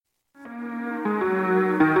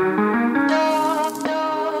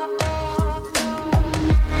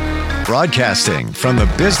Broadcasting from the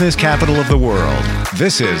business capital of the world,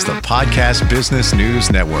 this is the Podcast Business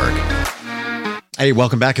News Network. Hey,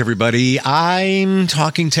 welcome back, everybody. I'm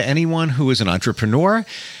talking to anyone who is an entrepreneur.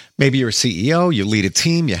 Maybe you're a CEO, you lead a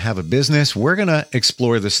team, you have a business. We're going to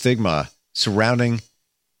explore the stigma surrounding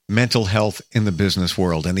mental health in the business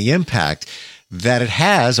world and the impact that it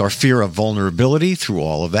has, our fear of vulnerability through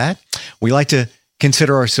all of that. We like to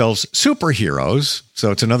consider ourselves superheroes.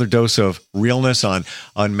 So it's another dose of realness on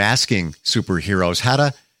unmasking superheroes, how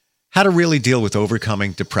to really deal with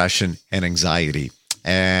overcoming depression and anxiety.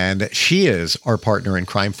 And she is our partner in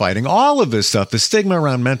crime fighting all of this stuff, the stigma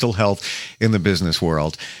around mental health in the business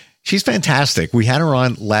world. She's fantastic. We had her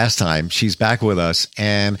on last time. She's back with us,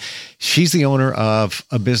 and she's the owner of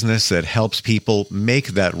a business that helps people make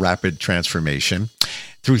that rapid transformation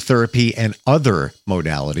through therapy and other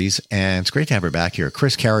modalities. And it's great to have her back here.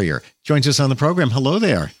 Kris Carriere joins us on the program. Hello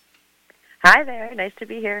there. Hi there. Nice to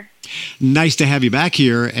be here. Nice to have you back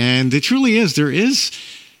here. And it truly is. There is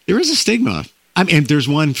a stigma. I mean, there's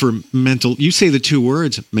one for mental. You say the two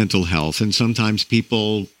words, mental health, and sometimes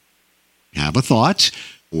people have a thought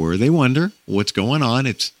or they wonder what's going on.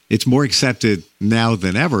 It's more accepted now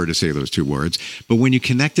than ever to say those two words. But when you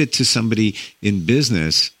connect it to somebody in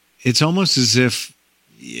business, it's almost as if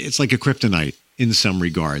it's like a kryptonite in some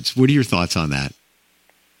regards. What are your thoughts on that?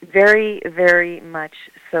 Very, very much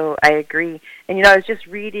so. I agree. And, I was just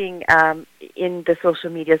reading in the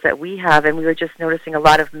social medias that we have, and we were just noticing a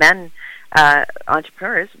lot of men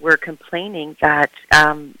entrepreneurs were complaining that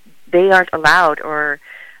they aren't allowed or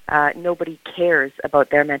nobody cares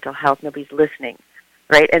about their mental health. Nobody's listening,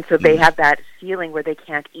 right? And so they have that feeling where they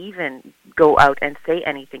can't even go out and say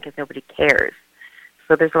anything because nobody cares.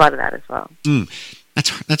 So there's a lot of that as well.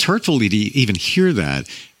 That's hurtful to even hear that.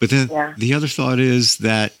 But then the other thought is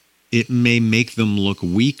that it may make them look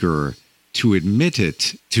weaker to admit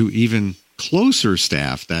it to even closer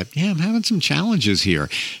staff that, I'm having some challenges here,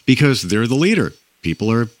 because they're the leader.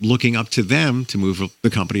 People are looking up to them to move the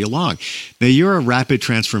company along. Now, you're a rapid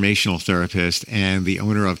transformational therapist and the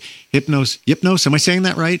owner of Hypnos-Ypnos. Am I saying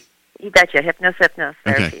that right? You betcha. Hypnos-Ypnos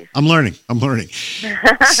Therapies. Okay. I'm learning.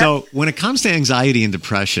 So when it comes to anxiety and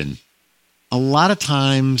depression, a lot of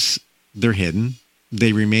times they're hidden.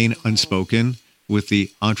 They remain unspoken with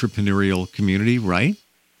the entrepreneurial community, right?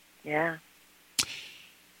 Yeah.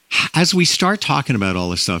 As we start talking about all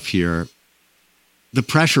this stuff here, the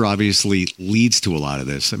pressure obviously leads to a lot of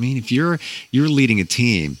this. I mean, if you're leading a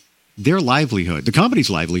team, their livelihood, the company's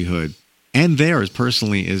livelihood, and theirs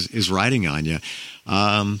personally is riding on you.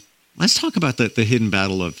 Let's talk about the hidden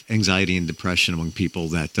battle of anxiety and depression among people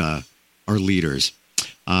that are leaders.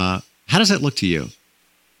 How does that look to you?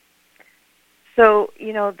 So,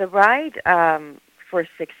 the ride for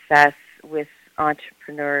success with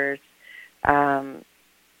entrepreneurs, there's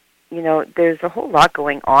a whole lot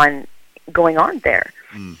going on there.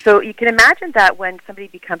 So you can imagine that when somebody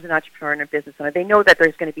becomes an entrepreneur and a business owner, they know that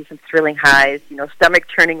there's going to be some thrilling highs,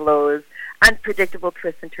 stomach-churning lows, unpredictable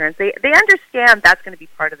twists and turns. They understand that's going to be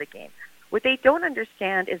part of the game. What they don't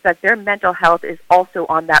understand is that their mental health is also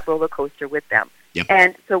on that roller coaster with them. Yep.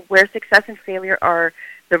 And so where success and failure are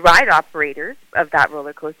the ride operators of that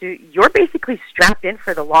roller coaster, you're basically strapped in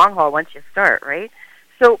for the long haul once you start, right?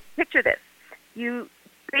 So picture this. You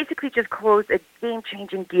basically just closed a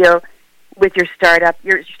game-changing deal with your startup.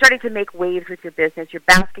 You're starting to make waves with your business. You're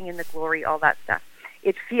basking in the glory, all that stuff.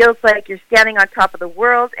 It feels like you're standing on top of the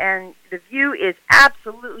world, and the view is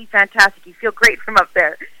absolutely fantastic. You feel great from up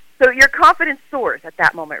there. So your confidence soars at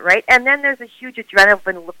that moment, right? And then there's a huge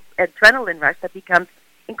adrenaline rush that becomes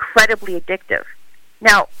incredibly addictive.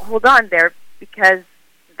 Now, hold on there, because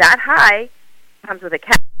that high comes with a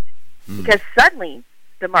catch. Because suddenly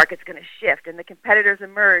the market's going to shift, and the competitors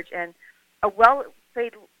emerge, and a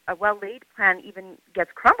well-laid plan even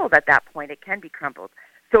gets crumbled at that point. It can be crumbled.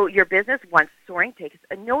 So your business, once soaring, takes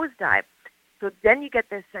a nosedive. So then you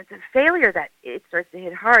get this sense of failure that it starts to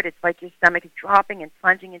hit hard. It's like your stomach is dropping and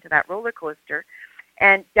plunging into that roller coaster,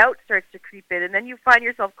 and doubt starts to creep in. And then you find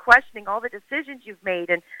yourself questioning all the decisions you've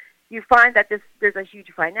made, and you find that there's a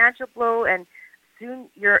huge financial blow, and soon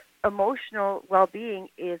your emotional well-being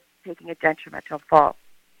is taking a detrimental fall.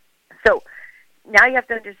 So now you have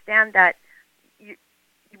to understand that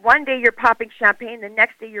one day you're popping champagne, the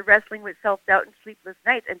next day you're wrestling with self-doubt and sleepless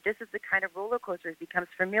nights, and this is the kind of roller coaster that becomes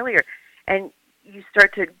familiar. And you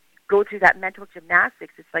start to go through that mental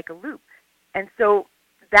gymnastics. It's like a loop. And so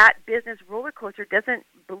that business roller coaster doesn't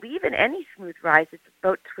believe in any smooth rise. It's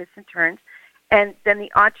about twists and turns. And then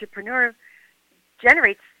the entrepreneur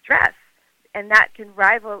generates stress. and that can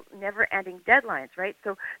rival never-ending deadlines, right?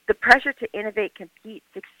 So the pressure to innovate, compete,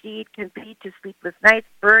 succeed, compete to sleepless nights,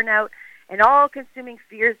 burnout, and all-consuming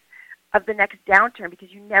fears of the next downturn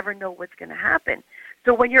because you never know what's going to happen.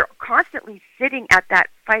 So when you're constantly sitting at that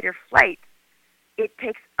fight or flight, it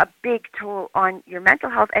takes a big toll on your mental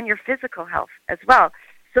health and your physical health as well.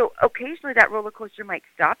 So occasionally that roller coaster might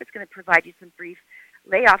stop. It's going to provide you some brief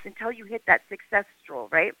layoffs until you hit that success stroll,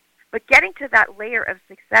 right? But getting to that layer of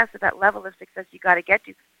success, or that level of success you got to get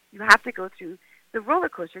to, you have to go through the roller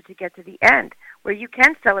coaster to get to the end, where you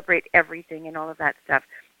can celebrate everything and all of that stuff.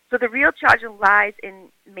 So the real challenge lies in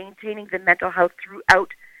maintaining the mental health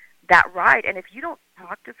throughout that ride. And if you don't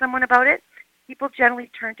talk to someone about it, people generally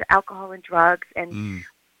turn to alcohol and drugs and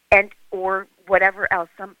or whatever else,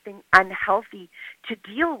 something unhealthy, to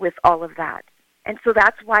deal with all of that. And so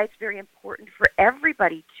that's why it's very important for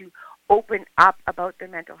everybody to open up about their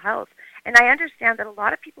mental health. And I understand that a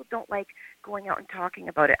lot of people don't like going out and talking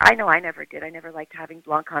about it. I know I never did. I never liked having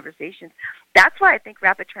long conversations. That's why I think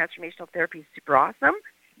rapid transformational therapy is super awesome,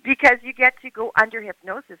 because you get to go under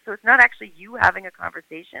hypnosis. So it's not actually you having a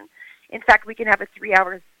conversation. In fact, we can have a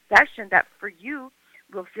 3-hour session that for you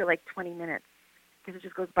will feel like 20 minutes because it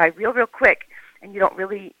just goes by real quick, and you don't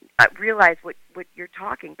really realize what you're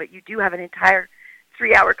talking, but you do have an entire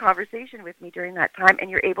 3-hour conversation with me during that time, and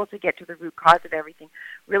you're able to get to the root cause of everything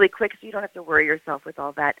really quick, so you don't have to worry yourself with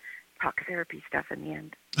all that talk therapy stuff in the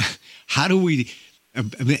end. How do we...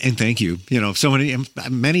 And thank you. You know,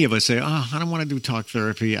 many of us say, "Oh, I don't want to do talk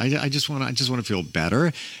therapy. I just want to feel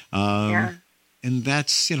better." And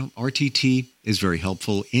that's, RTT is very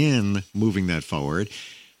helpful in moving that forward.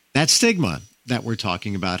 That stigma that we're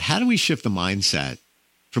talking about, how do we shift the mindset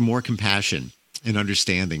for more compassion and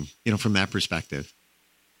understanding? From that perspective.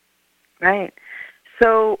 Right.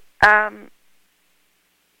 So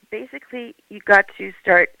basically, you got to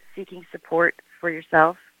start seeking support for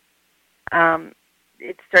yourself.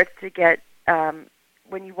 It starts to get,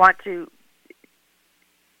 when you want to,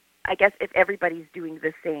 I guess if everybody's doing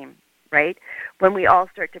the same, right? When we all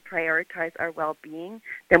start to prioritize our well-being,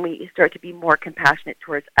 then we start to be more compassionate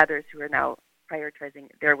towards others who are now prioritizing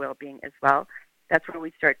their well-being as well. That's where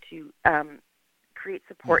we start to create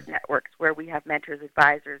support networks where we have mentors,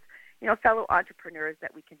 advisors, fellow entrepreneurs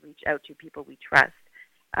that we can reach out to, people we trust.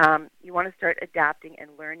 You want to start adapting and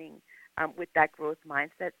learning with that growth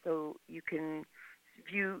mindset so you can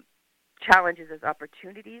view challenges as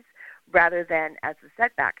opportunities rather than as the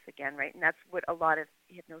setbacks again, right? And that's what a lot of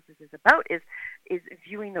hypnosis is about, is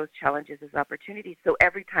viewing those challenges as opportunities. So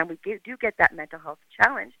every time we do get that mental health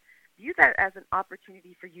challenge, view that as an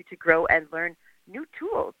opportunity for you to grow and learn new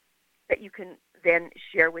tools that you can then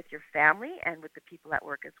share with your family and with the people at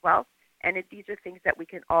work as well. And these are things that we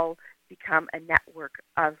can all become a network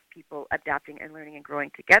of people adapting and learning and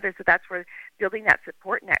growing together. So that's where building that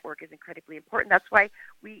support network is incredibly important. That's why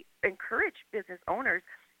we encourage business owners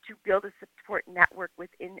to build a support network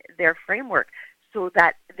within their framework so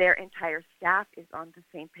that their entire staff is on the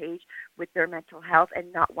same page with their mental health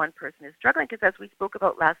and not one person is struggling. Because as we spoke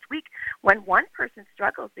about last week, when one person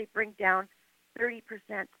struggles, they bring down 30%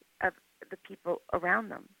 of the people around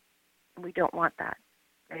them. And we don't want that.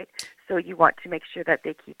 Right? So you want to make sure that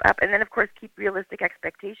they keep up. And then, of course, keep realistic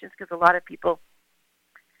expectations, because a lot of people,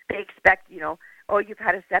 they expect, oh, you've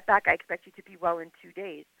had a setback, I expect you to be well in 2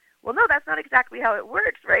 days. Well, no, that's not exactly how it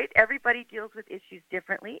works, right? Everybody deals with issues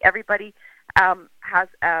differently. Everybody has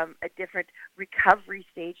a different recovery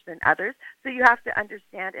stage than others. So you have to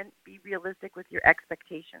understand and be realistic with your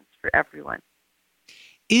expectations for everyone.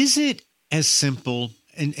 Is it as simple,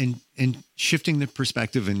 and shifting the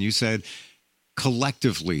perspective, and you said,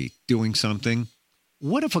 collectively doing something,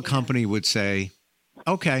 what if a company would say,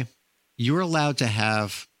 okay, you're allowed to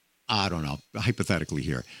have, I don't know, hypothetically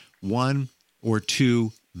here, 1 or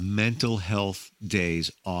 2 mental health days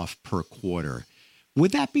off per quarter?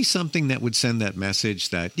 Would that be something that would send that message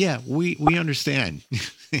that, yeah, we understand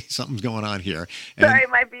something's going on here? And sorry,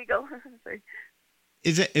 my beagle. Sorry.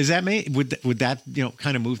 Is that me? Would that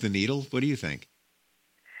kind of move the needle? What do you think?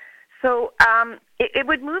 So it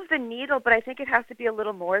would move the needle, but I think it has to be a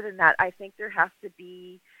little more than that. I think there has to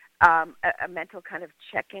be a mental kind of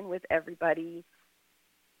check-in with everybody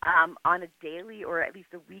on a daily or at least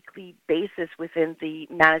a weekly basis within the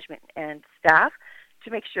management and staff to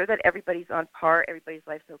make sure that everybody's on par, everybody's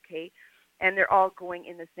life's okay, and they're all going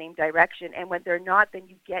in the same direction. And when they're not, then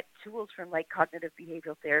you get tools from like cognitive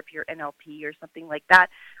behavioral therapy or NLP or something like that,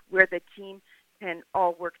 where the team can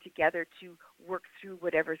all work together to work through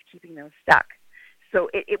whatever's keeping them stuck. So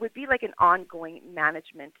it would be like an ongoing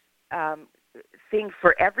management thing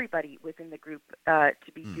for everybody within the group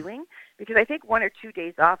to be doing, because I think 1 or 2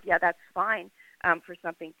 days off, that's fine for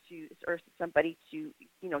somebody to,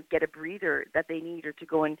 get a breather that they need, or to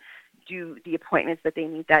go and do the appointments that they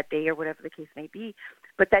need that day, or whatever the case may be.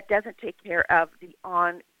 But that doesn't take care of the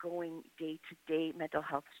ongoing day-to-day mental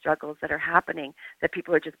health struggles that are happening, that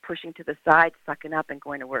people are just pushing to the side, sucking up, and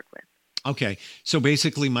going to work with. Okay. So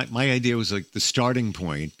basically my idea was like the starting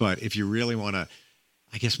point, but if you really want to,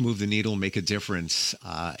 I guess, move the needle, make a difference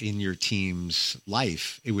in your team's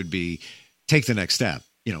life, it would be take the next step,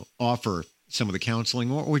 offer some of the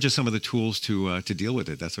counseling or just some of the tools to deal with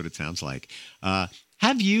it. That's what it sounds like.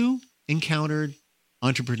 Have you encountered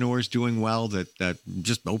entrepreneurs doing well that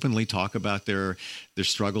just openly talk about their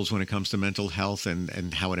struggles when it comes to mental health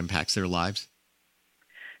and how it impacts their lives?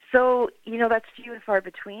 So, that's few and far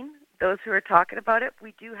between, those who are talking about it.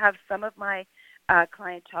 We do have some of my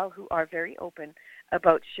clientele who are very open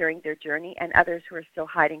about sharing their journey, and others who are still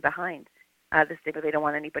hiding behind the stigma. They don't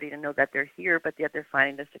want anybody to know that they're here, but yet they're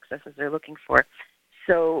finding the successes they're looking for.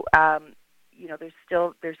 So,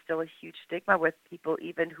 there's still a huge stigma with people,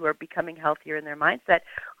 even who are becoming healthier in their mindset,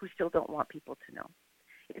 who still don't want people to know.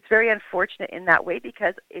 It's very unfortunate in that way,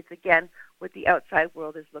 because it's, again, what the outside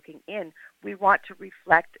world is looking in. We want to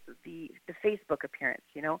reflect the Facebook appearance,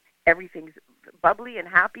 everything's bubbly and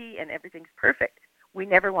happy and everything's perfect. We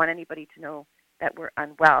never want anybody to know that we're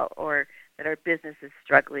unwell, or that our business is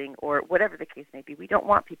struggling, or whatever the case may be. We don't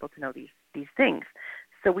want people to know these things,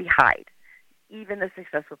 so we hide. Even the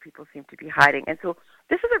successful people seem to be hiding. And so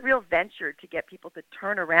this is a real venture to get people to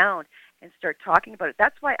turn around and start talking about it.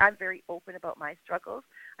 That's why I'm very open about my struggles.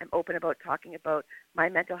 I'm open about talking about my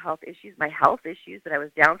mental health issues, my health issues, that I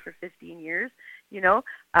was down for 15 years.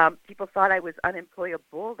 People thought I was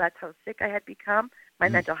unemployable. That's how sick I had become. My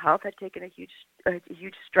mental health had taken a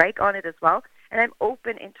huge strike on it as well. And I'm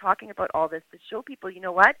open in talking about all this to show people,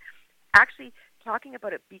 what? Actually, talking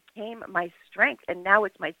about it became my strength, and now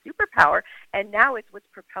it's my superpower, and now it's what's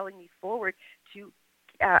propelling me forward to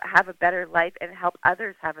have a better life and help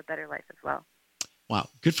others have a better life as well. Wow.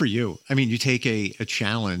 Good for you. I mean, you take a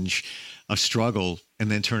challenge, a struggle, and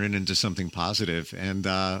then turn it into something positive. And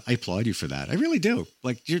I applaud you for that. I really do.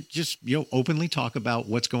 Like, you just, openly talk about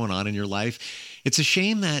what's going on in your life. It's a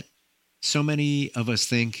shame that so many of us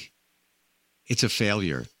think it's a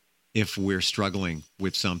failure if we're struggling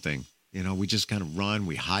with something. We just kind of run,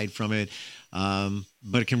 we hide from it.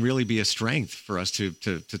 But it can really be a strength for us to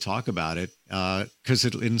talk about it, because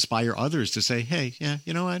it'll inspire others to say, hey, yeah,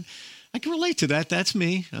 you know what? I can relate to that. That's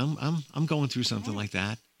me. I'm going through something like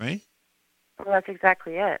that, right? Well, that's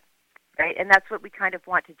exactly it, right? And that's what we kind of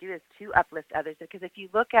want to do, is to uplift others. Because if you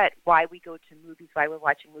look at why we go to movies, why we're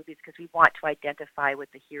watching movies, because we want to identify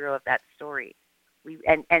with the hero of that story.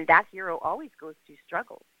 And that hero always goes through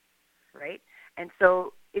struggles, right? And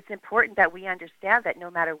so it's important that we understand that no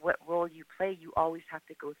matter what role you play, you always have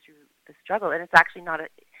to go through the struggle. And it's actually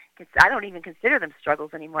I don't even consider them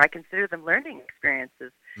struggles anymore. I consider them learning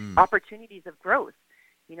experiences, opportunities of growth.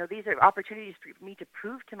 These are opportunities for me to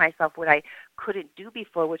prove to myself what I couldn't do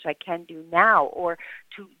before, which I can do now, or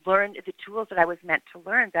to learn the tools that I was meant to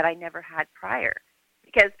learn that I never had prior.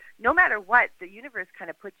 Because no matter what, the universe kind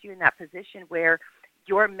of puts you in that position where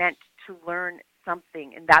you're meant to learn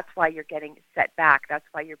something, and that's why you're getting set back. That's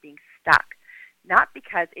why you're being stuck. Not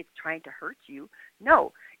because it's trying to hurt you.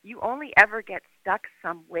 No, you only ever get stuck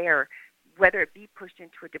somewhere, whether it be pushed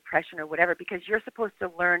into a depression or whatever, because you're supposed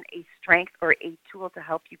to learn a strength or a tool to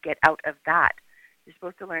help you get out of that. You're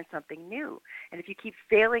supposed to learn something new. And if you keep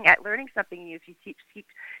failing at learning something new, if you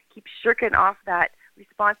keep shirking off that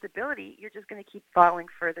responsibility, you're just going to keep falling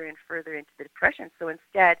further and further into the depression. So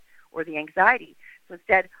instead, or the anxiety. So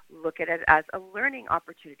instead, look at it as a learning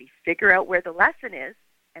opportunity. Figure out where the lesson is,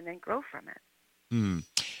 and then grow from it.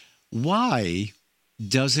 Why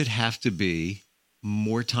does it have to be,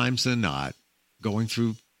 more times than not, going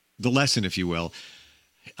through the lesson, if you will,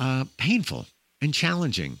 painful and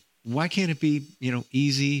challenging? Why can't it be,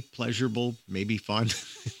 easy, pleasurable, maybe fun?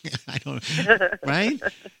 I don't, right?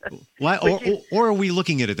 Why? Or are we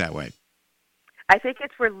looking at it that way? I think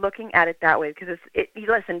we're looking at it that way because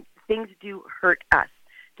listen, things do hurt us.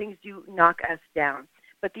 Things do knock us down.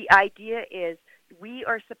 But the idea is we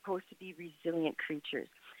are supposed to be resilient creatures,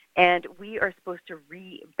 and we are supposed to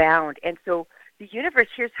rebound. And so the universe,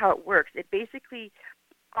 here's how it works. It basically,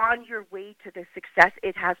 on your way to the success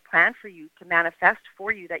it has planned for you to manifest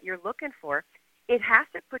for you that you're looking for, it has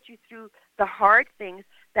to put you through the hard things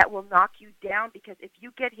that will knock you down, because if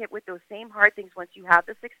you get hit with those same hard things once you have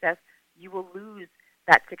the success, you will lose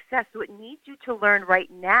that success. So it needs you to learn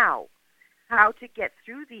right now how to get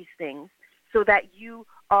through these things so that you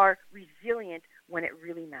are resilient when it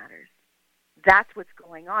really matters. That's what's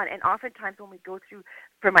going on. And oftentimes when we go through,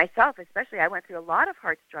 for myself especially, I went through a lot of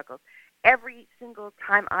hard struggles. Every single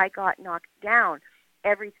time I got knocked down,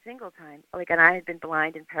 every single time, and I had been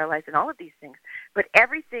blind and paralyzed and all of these things, but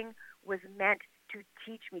everything was meant to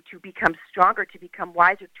teach me to become stronger, to become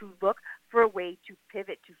wiser, to look for a way to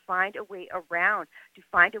pivot, to find a way around, to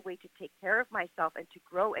find a way to take care of myself and to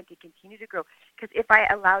grow and to continue to grow. Because if I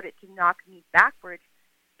allowed it to knock me backwards,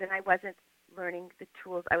 then I wasn't learning the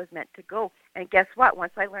tools I was meant to go. And guess what?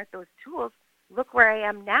 Once I learned those tools, look where I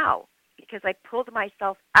am now, because I pulled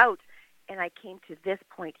myself out and I came to this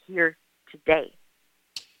point here today.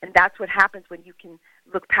 And that's what happens when you can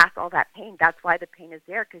look past all that pain. That's why the pain is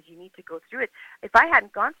there, because you need to go through it. If I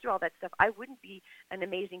hadn't gone through all that stuff, I wouldn't be an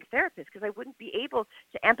amazing therapist, because I wouldn't be able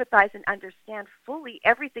to empathize and understand fully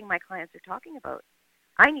everything my clients are talking about.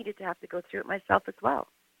 I needed to have to go through it myself as well.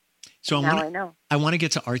 So I know. I want to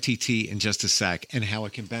get to RTT in just a sec and how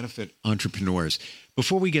it can benefit entrepreneurs.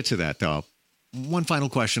 Before we get to that, though, one final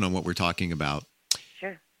question on what we're talking about.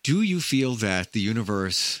 Sure. Do you feel that the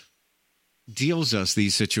universe deals us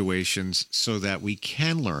these situations so that we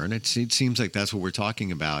can learn? It seems like that's what we're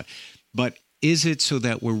talking about. But is it so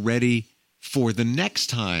that we're ready for the next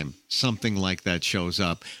time something like that shows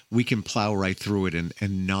up, we can plow right through it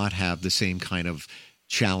and not have the same kind of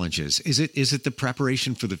challenges? Is it the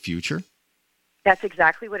preparation for the future? That's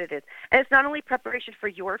exactly what it is. And it's not only preparation for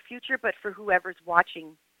your future, but for whoever's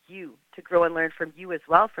watching you, to grow and learn from you as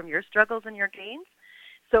well, from your struggles and your gains.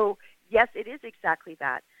 So yes, it is exactly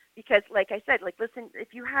that. Because like I said, listen,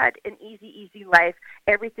 if you had an easy life,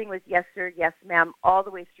 everything was yes, sir, yes, ma'am, all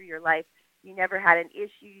the way through your life, you never had an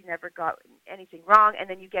issue, you never got anything wrong, and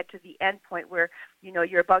then you get to the end point where,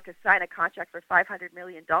 you're about to sign a contract for $500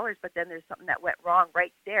 million, but then there's something that went wrong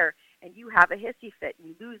right there, and you have a hissy fit, and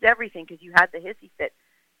you lose everything because you had the hissy fit,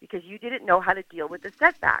 because you didn't know how to deal with the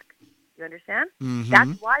setback. You understand? Mm-hmm.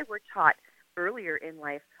 That's why we're taught earlier in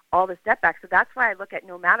life all the setbacks. So that's why I look at,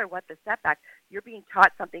 no matter what the setback, you're being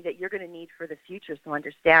taught something that you're going to need for the future. So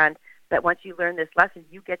understand that once you learn this lesson,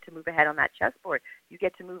 you get to move ahead on that chessboard. You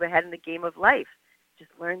get to move ahead in the game of life.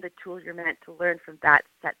 Just learn the tools you're meant to learn from that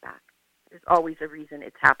setback. There's always a reason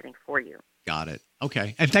it's happening for you. Got it.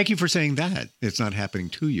 Okay. And thank you for saying that. It's not happening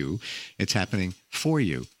to you. It's happening for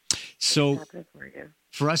you. So It's happening for you.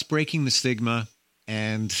 For us, breaking the stigma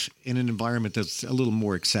and in an environment that's a little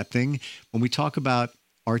more accepting, when we talk about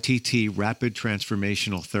RTT, rapid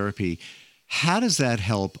transformational therapy, how does that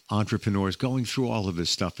help entrepreneurs going through all of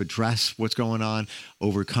this stuff, address what's going on,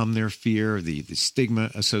 overcome their fear, the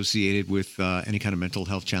stigma associated with any kind of mental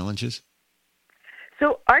health challenges?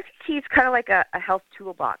 So RTT is kind of like a health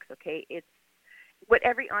toolbox, okay? It's what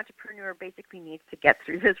every entrepreneur basically needs to get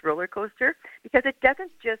through this roller coaster, because it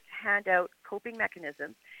doesn't just hand out coping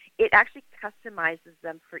mechanisms. It actually customizes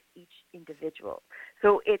them for each individual.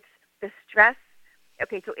 So it's the stress.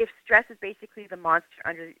 Okay, so if stress is basically the monster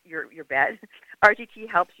under your bed, RTT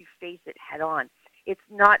helps you face it head on. It's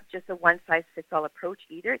not just a one-size-fits-all approach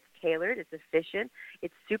either. It's tailored, it's efficient,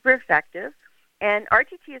 it's super effective. And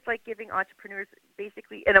RTT is like giving entrepreneurs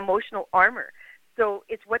basically an emotional armor. So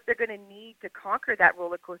it's what they're going to need to conquer that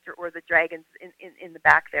roller coaster or the dragons in the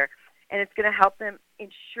back there. And it's going to help them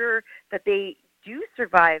ensure that they do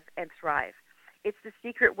survive and thrive. It's the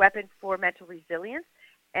secret weapon for mental resilience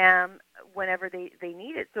whenever they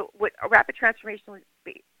need it. So what a rapid transformational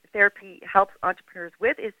therapy helps entrepreneurs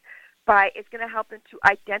with is it's going to help them to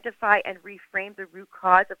identify and reframe the root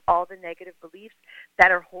cause of all the negative beliefs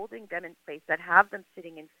that are holding them in place, that have them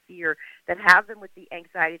sitting in fear, that have them with the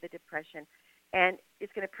anxiety, the depression. And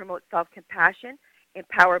it's going to promote self-compassion,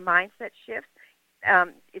 empower mindset shifts.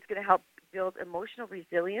 It's going to help build emotional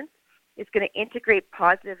resilience. It's going to integrate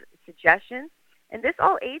positive suggestions. And this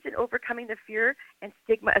all aids in overcoming the fear and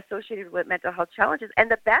stigma associated with mental health challenges.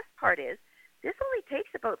 And the best part is, this only takes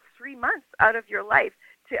about 3 months out of your life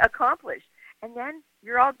to accomplish. And then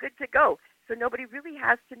you're all good to go. So nobody really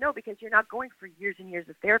has to know, because you're not going for years and years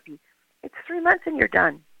of therapy. It's 3 months and you're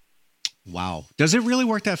done. Wow. Does it really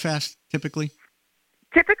work that fast, typically?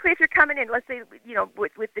 Typically, if you're coming in, let's say,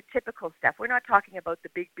 with the typical stuff, we're not talking about the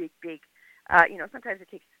big. Sometimes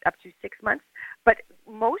it takes up to 6 months. But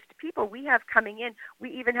most people we have coming in,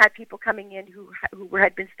 we even had people coming in who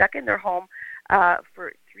had been stuck in their home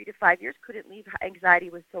for 3 to 5 years, couldn't leave. Anxiety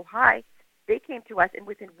was so high. They came to us, and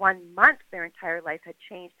within 1 month, their entire life had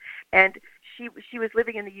changed. And she was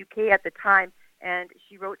living in the UK at the time, and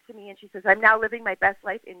she wrote to me, and she says, "I'm now living my best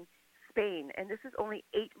life in Spain." And this is only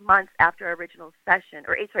 8 months after our original session,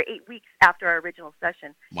 8 weeks after our original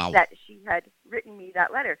session. Wow. That she had written me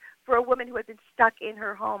that letter, for a woman who had been stuck in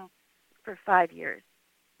her home for 5 years.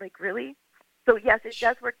 Like, really? So, yes, it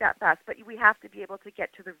does work that fast, but we have to be able to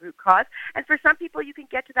get to the root cause. And for some people, you can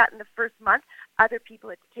get to that in the first month. Other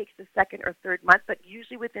people, it takes the second or third month. But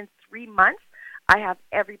usually within 3 months, I have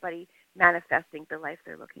everybody manifesting the life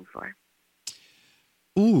they're looking for.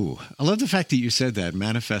 Ooh, I love the fact that you said that,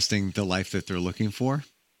 manifesting the life that they're looking for.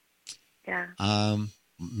 Yeah.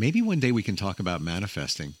 Maybe one day we can talk about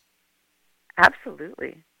manifesting.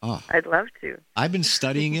 Absolutely. Oh, I'd love to. I've been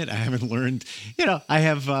studying it. I haven't learned, I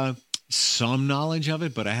have some knowledge of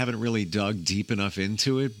it, but I haven't really dug deep enough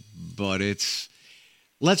into it. But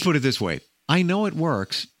let's put it this way. I know it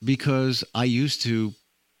works because I used to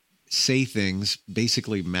say things,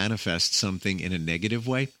 basically manifest something in a negative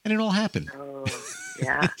way, and it all happened. Oh,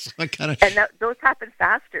 yeah. So those happen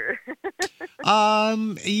faster.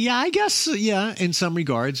 Yeah, I guess, yeah, in some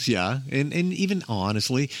regards, yeah. And even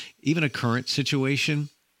honestly, even a current situation,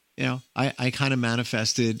 I kind of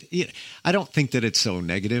manifested. I don't think that it's so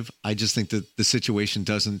negative. I just think that the situation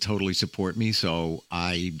doesn't totally support me. So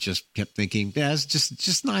I just kept thinking, yeah, it's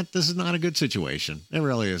just not, this is not a good situation. It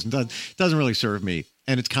really isn't. Doesn't really serve me.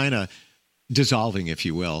 And it's kind of dissolving, if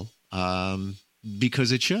you will,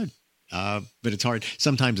 because it should. But it's hard.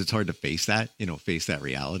 Sometimes it's hard to face that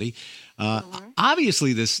reality.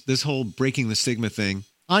 Obviously, this whole breaking the stigma thing,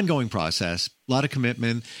 ongoing process, a lot of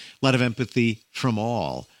commitment, a lot of empathy from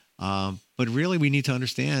all. But really, we need to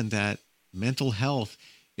understand that mental health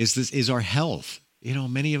is our health.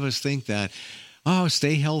 Many of us think that,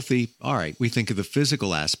 stay healthy. All right, we think of the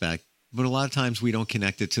physical aspect, but a lot of times we don't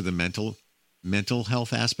connect it to the mental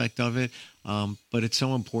health aspect of it. But it's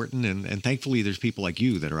so important. And thankfully, there's people like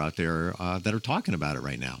you that are out there that are talking about it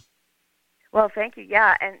right now. Well, thank you.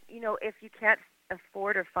 Yeah. And, if you can't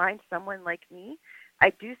afford or find someone like me,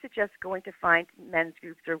 I do suggest going to find men's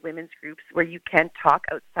groups or women's groups where you can talk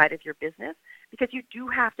outside of your business, because you do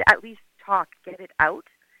have to at least talk, get it out.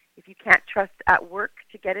 If you can't trust at work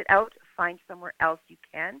to get it out, find somewhere else you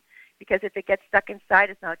can. Because if it gets stuck inside,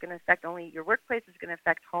 it's not going to affect only your workplace, it's going to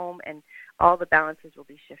affect home, and all the balances will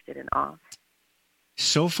be shifted and off.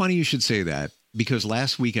 So funny you should say that, because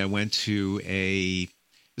last week I went to it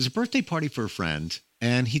was a birthday party for a friend,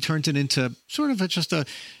 and he turned it into sort of just a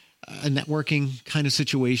networking kind of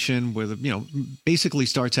situation where, basically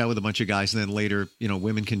starts out with a bunch of guys, and then later,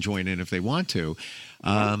 women can join in if they want to.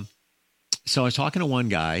 So I was talking to one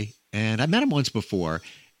guy, and I met him once before,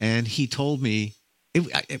 and he told me,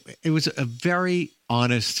 it was a very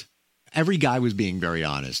honest, every guy was being very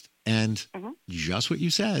honest. And just what you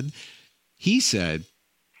said, he said,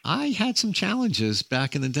 I had some challenges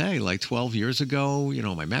back in the day, like 12 years ago,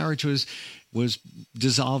 my marriage was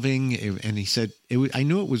dissolving. And he said, I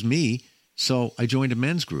knew it was me. So I joined a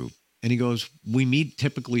men's group. And he goes, we meet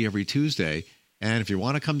typically every Tuesday. And if you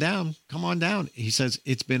want to come down, come on down. He says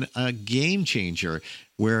it's been a game changer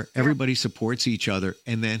where everybody supports each other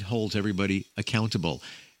and then holds everybody accountable.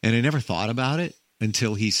 And I never thought about it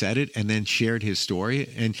until he said it and then shared his story.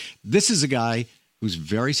 And this is a guy who's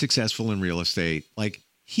very successful in real estate. Like,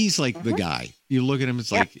 he's like the guy. You look at him,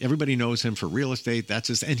 it's like everybody knows him for real estate.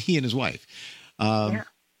 That's and he and his wife.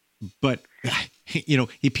 But,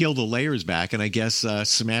 he peeled the layers back and I guess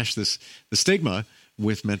smashed the stigma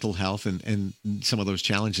with mental health and some of those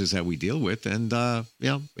challenges that we deal with. And, I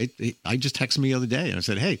just texted me the other day and I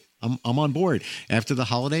said, hey, I'm on board. After the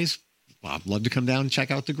holidays, I'd love to come down and check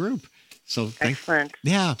out the group. So excellent.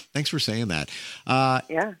 Thanks for saying that.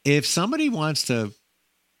 If somebody wants to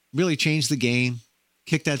really change the game,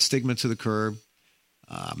 kick that stigma to the curb,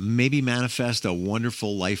 maybe manifest a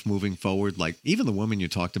wonderful life moving forward, like even the woman you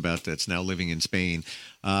talked about that's now living in Spain,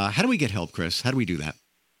 how do we get help, Kris? How do we do that?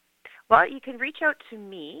 Well, you can reach out to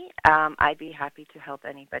me. I'd be happy to help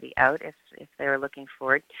anybody out if they're looking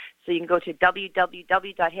for it. So you can go to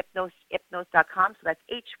www.hypnos-Ypnos.com. So that's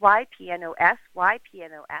HYPNOS.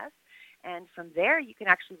 And from there, you can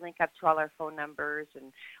actually link up to all our phone numbers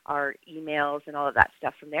and our emails and all of that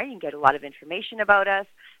stuff from there. You can get a lot of information about us,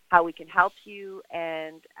 how we can help you.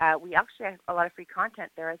 And we actually have a lot of free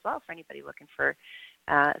content there as well for anybody looking for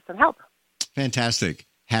some help. Fantastic.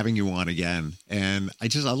 Having you on again. And I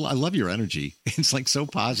love your energy. It's like so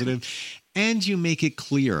positive, and you make it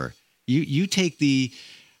clear. You take the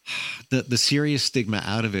serious stigma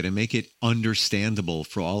out of it and make it understandable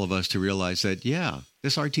for all of us to realize that,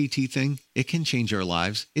 this RTT thing, it can change our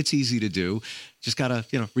lives. It's easy to do. Just got to,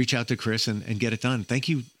 reach out to Kris and get it done. Thank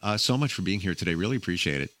you so much for being here today. Really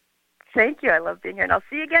appreciate it. Thank you. I love being here, and I'll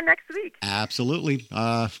see you again next week. Absolutely.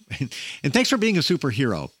 And thanks for being a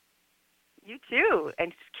superhero. You too.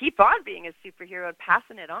 And keep on being a superhero and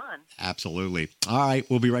passing it on. Absolutely. All right.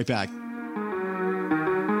 We'll be right back.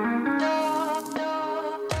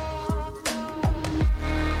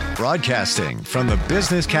 Broadcasting from the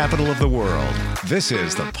business capital of the world, this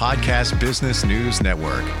is the Podcast Business News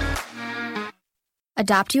Network.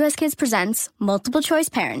 Adopt US Kids presents Multiple Choice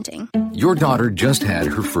Parenting. Your daughter just had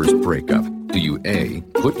her first breakup. Do you A,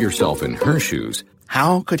 put yourself in her shoes?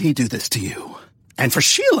 How could he do this to you? And for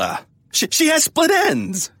Sheila, she has split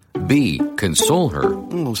ends. B, console her?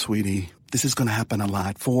 Oh, sweetie, this is going to happen a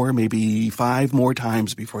lot. 4, maybe 5 more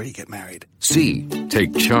times before you get married. C,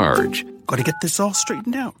 take charge? Got to get this all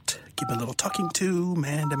straightened out. Give a little talking to,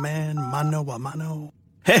 man to man, mano a mano.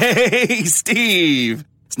 Hey, Steve!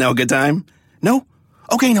 It's now a good time? No?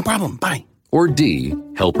 Okay, no problem. Bye. Or D,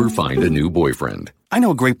 help her find a new boyfriend? I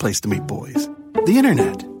know a great place to meet boys. The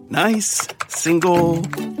internet. Nice, single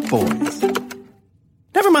boys.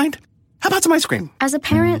 Never mind. How about some ice cream? As a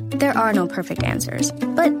parent, there are no perfect answers.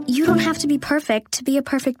 But you don't have to be perfect to be a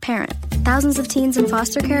perfect parent. Thousands of teens in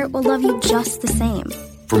foster care will love you just the same.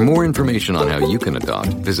 For more information on how you can adopt,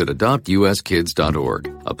 visit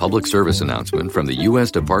adoptuskids.org. A public service announcement from the U.S.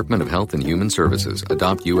 Department of Health and Human Services,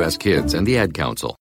 Adopt U.S. Kids, and the Ad Council.